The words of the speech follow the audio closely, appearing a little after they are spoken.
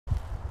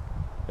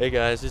Hey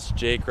guys, it's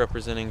Jake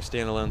representing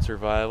Standalone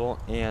Survival,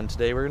 and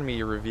today we're going to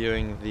be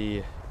reviewing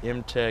the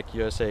MTech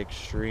USA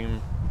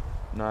Xtreme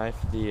knife.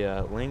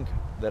 The link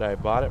that I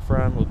bought it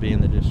from will be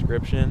in the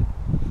description.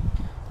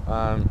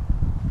 We're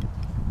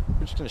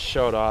just going to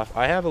show it off.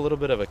 I have a little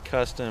bit of a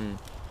custom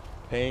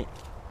paint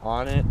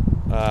on it.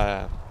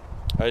 I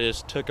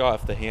just took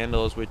off the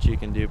handles, which you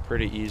can do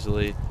pretty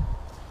easily.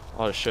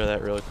 I'll just show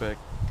that really quick.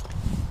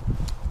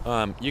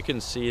 You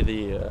can see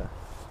the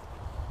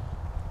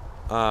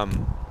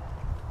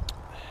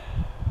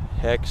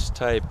hex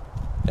type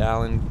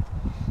Allen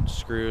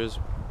screws,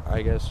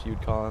 I guess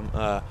you'd call them,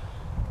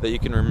 that you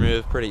can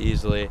remove pretty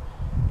easily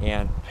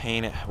and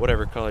paint it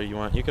whatever color you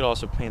want. You could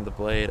also paint the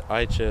blade.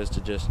 I chose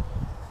to just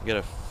get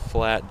a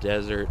flat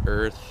desert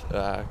earth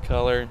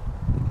color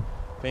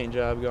paint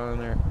job going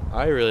there.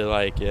 I really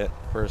like it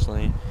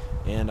personally,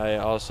 and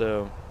I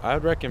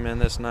would recommend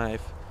this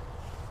knife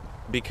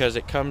because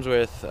it comes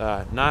with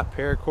not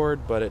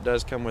paracord, but it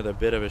does come with a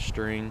bit of a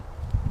string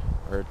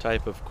or a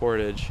type of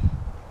cordage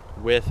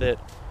with it.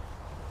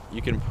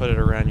 You can put it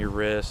around your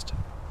wrist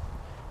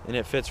and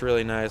it fits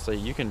really nicely.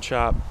 You can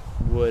chop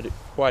wood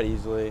quite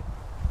easily.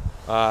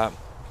 I'm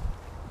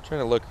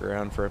trying to look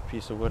around for a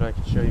piece of wood I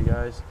can show you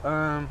guys.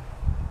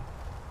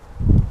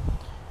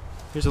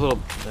 Here's a little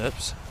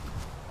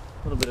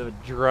bit of a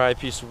dry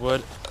piece of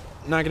wood.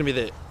 Not going to be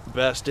the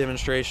best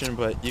demonstration,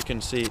 but you can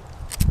see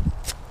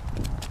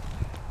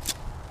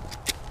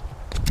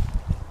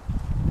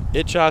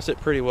it chops it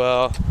pretty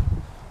well.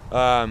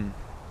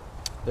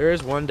 There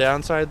is one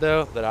downside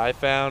though that I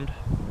found.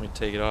 Let me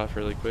take it off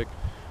really quick.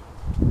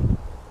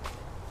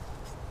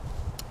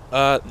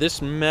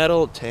 This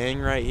metal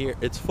tang right here,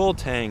 it's full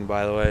tang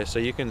by the way, so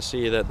you can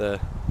see that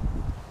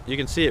you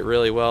can see it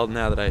really well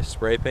now that I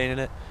spray painted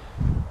it.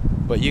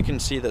 But you can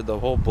see that the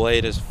whole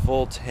blade is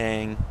full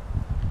tang.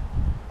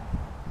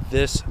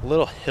 This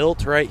little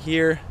hilt right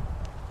here,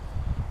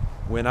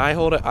 when I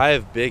hold it, I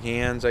have big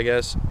hands, I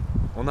guess.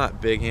 Well, not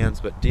big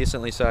hands, but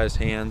decently sized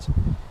hands.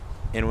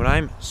 And when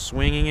I'm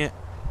swinging it,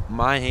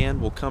 my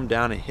hand will come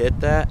down and hit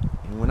that.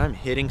 And when I'm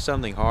hitting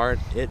something hard,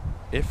 it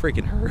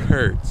freaking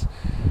hurts.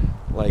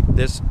 Like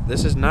this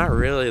is not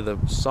really the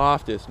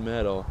softest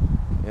metal.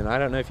 And I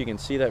don't know if you can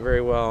see that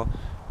very well,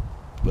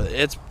 but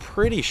it's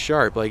pretty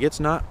sharp. Like, it's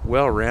not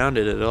well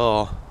rounded at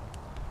all.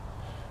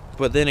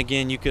 But then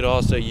again, you could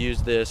also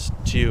use this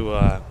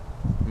to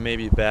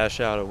maybe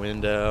bash out a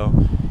window.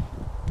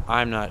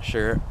 I'm not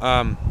sure.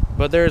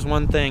 But there's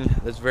one thing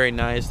that's very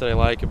nice that I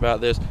like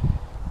about this,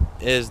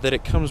 is that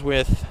it comes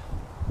with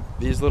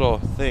these little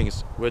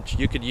things, which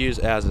you could use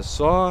as a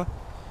saw,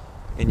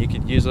 and you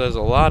could use it as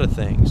a lot of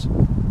things.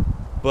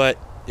 But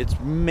it's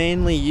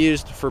mainly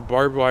used for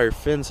barbed wire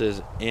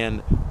fences,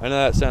 and I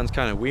know that sounds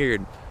kind of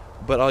weird,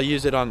 but I'll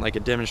use it on like a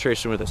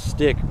demonstration with a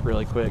stick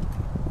really quick.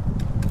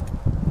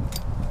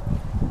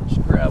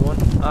 Just grab one.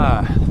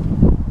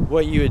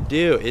 What you would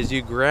do is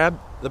you grab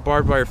the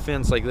barbed wire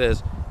fence like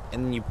this,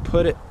 and then you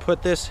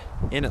put this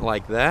in it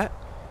like that,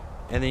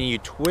 and then you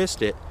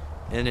twist it,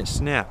 and it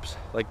snaps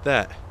like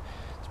that.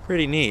 It's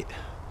pretty neat,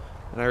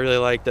 and I really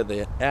like that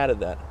they added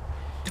that.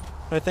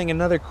 I think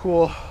another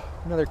cool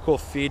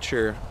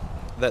feature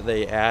that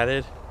they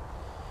added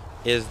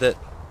is that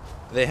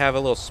they have a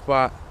little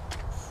spot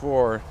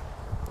for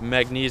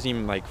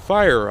magnesium like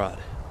fire rod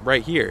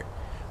right here,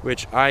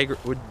 which I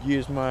would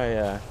use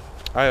my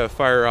I have a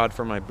fire rod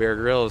for my Bear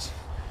Grylls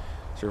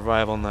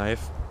survival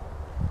knife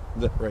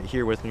that right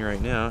here with me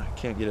right now. I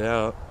can't get it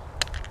out.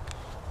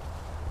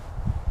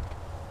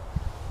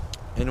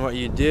 And what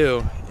you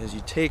do is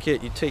you take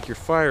your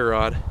fire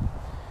rod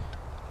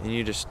and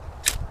you just,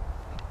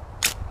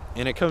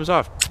 and it comes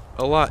off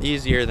a lot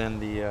easier than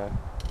the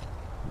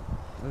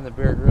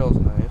Bear Grylls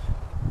knife.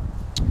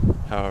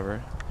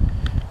 However,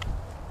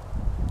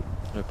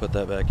 I'm gonna put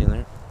that back in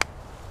there.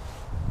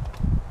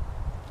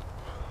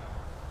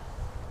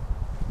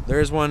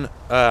 There's one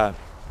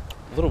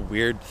little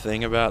weird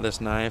thing about this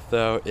knife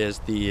though, is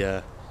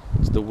the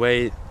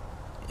way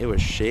it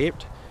was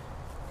shaped.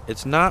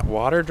 It's not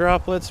water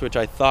droplets, which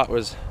I thought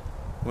was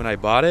when I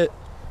bought it.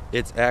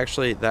 It's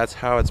actually, that's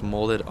how it's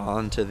molded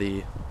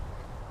onto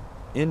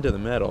into the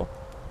metal.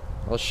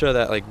 I'll show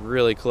that like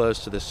really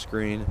close to the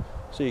screen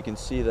so you can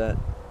see that.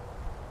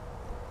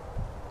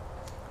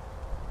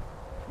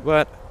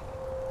 But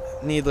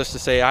needless to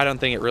say, I don't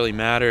think it really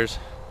matters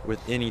with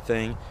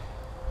anything.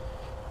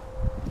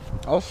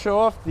 I'll show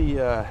off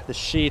the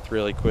sheath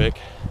really quick.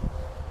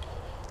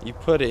 You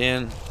put it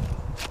in,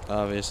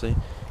 obviously.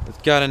 It's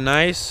got a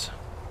nice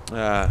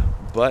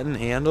button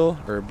handle,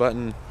 or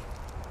button,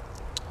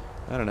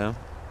 I don't know,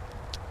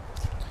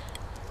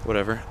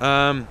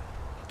 whatever.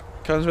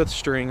 Comes with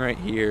string right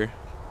here,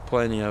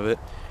 plenty of it.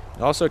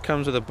 It also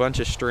comes with a bunch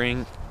of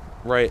string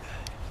right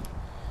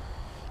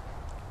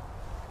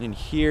in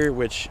here,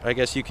 which I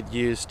guess you could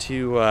use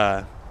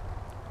to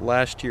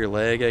lash to your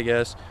leg, I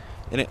guess.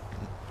 And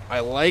I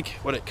like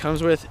what it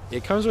comes with.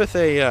 It comes with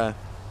a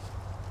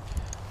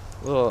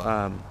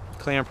little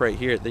clamp right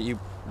here that you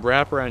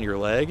wrap around your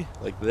leg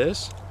like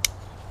this,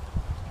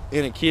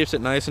 and it keeps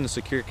it nice and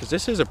secure, because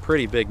this is a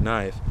pretty big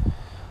knife.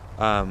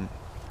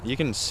 You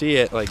can see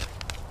it like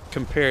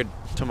compared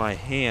to my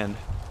hand,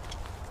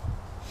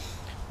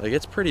 like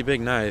it's a pretty big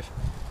knife.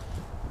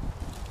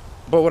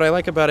 But what I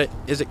like about it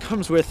is it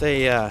comes with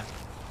a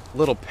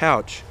little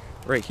pouch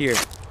right here.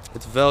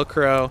 It's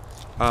Velcro.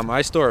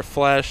 I store a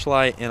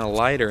flashlight and a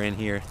lighter in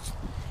here,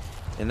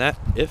 and that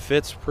it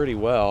fits pretty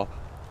well.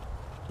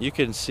 You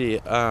can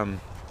see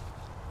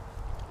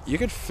you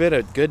could fit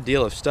a good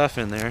deal of stuff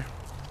in there.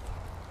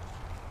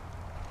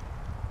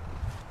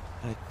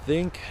 I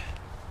think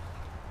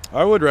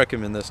I would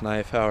recommend this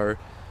knife, however,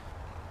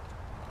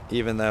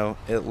 even though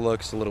it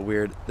looks a little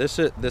weird.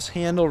 This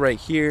handle right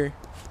here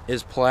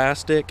is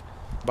plastic,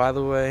 by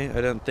the way.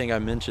 I don't think I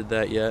mentioned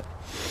that yet.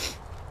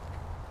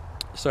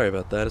 Sorry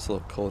about that, it's a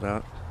little cold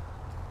out.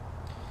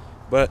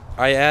 But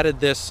I added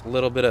this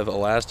little bit of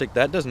elastic.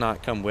 That does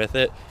not come with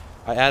it.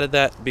 I added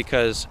that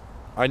because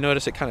I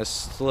noticed it kind of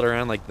slid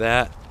around like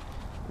that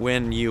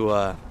when you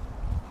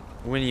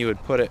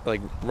would put it, like,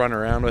 run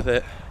around with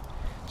it.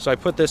 So I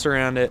put this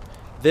around it.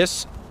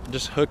 This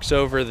just hooks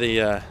over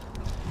the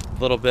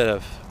little bit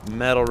of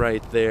metal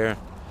right there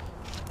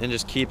and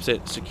just keeps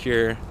it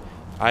secure.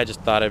 I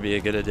just thought it'd be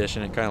a good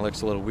addition. It kind of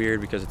looks a little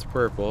weird because it's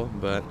purple,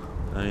 but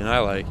I mean, I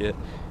like it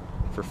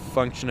for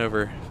function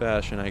over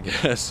fashion, I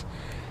guess.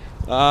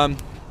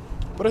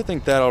 But I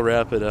think that'll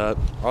wrap it up.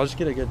 I'll just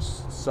get a good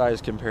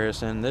size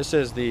comparison. This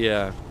is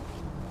the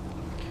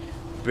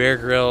Bear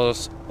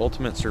Grylls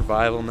Ultimate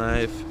Survival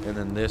Knife, and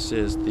then this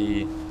is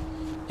the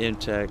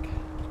MTech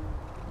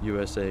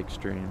USA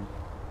Xtreme.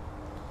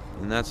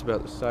 And that's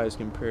about the size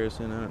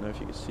comparison. I don't know if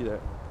you can see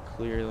that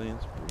clearly.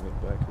 Let's bring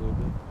it back a little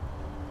bit.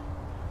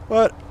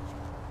 But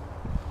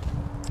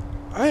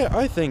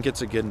I think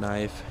it's a good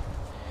knife.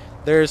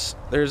 There's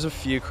a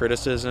few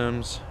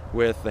criticisms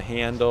with the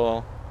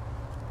handle,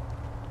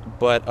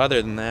 but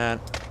other than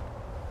that,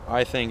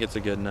 I think it's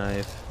a good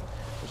knife.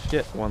 Let's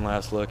get one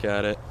last look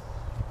at it.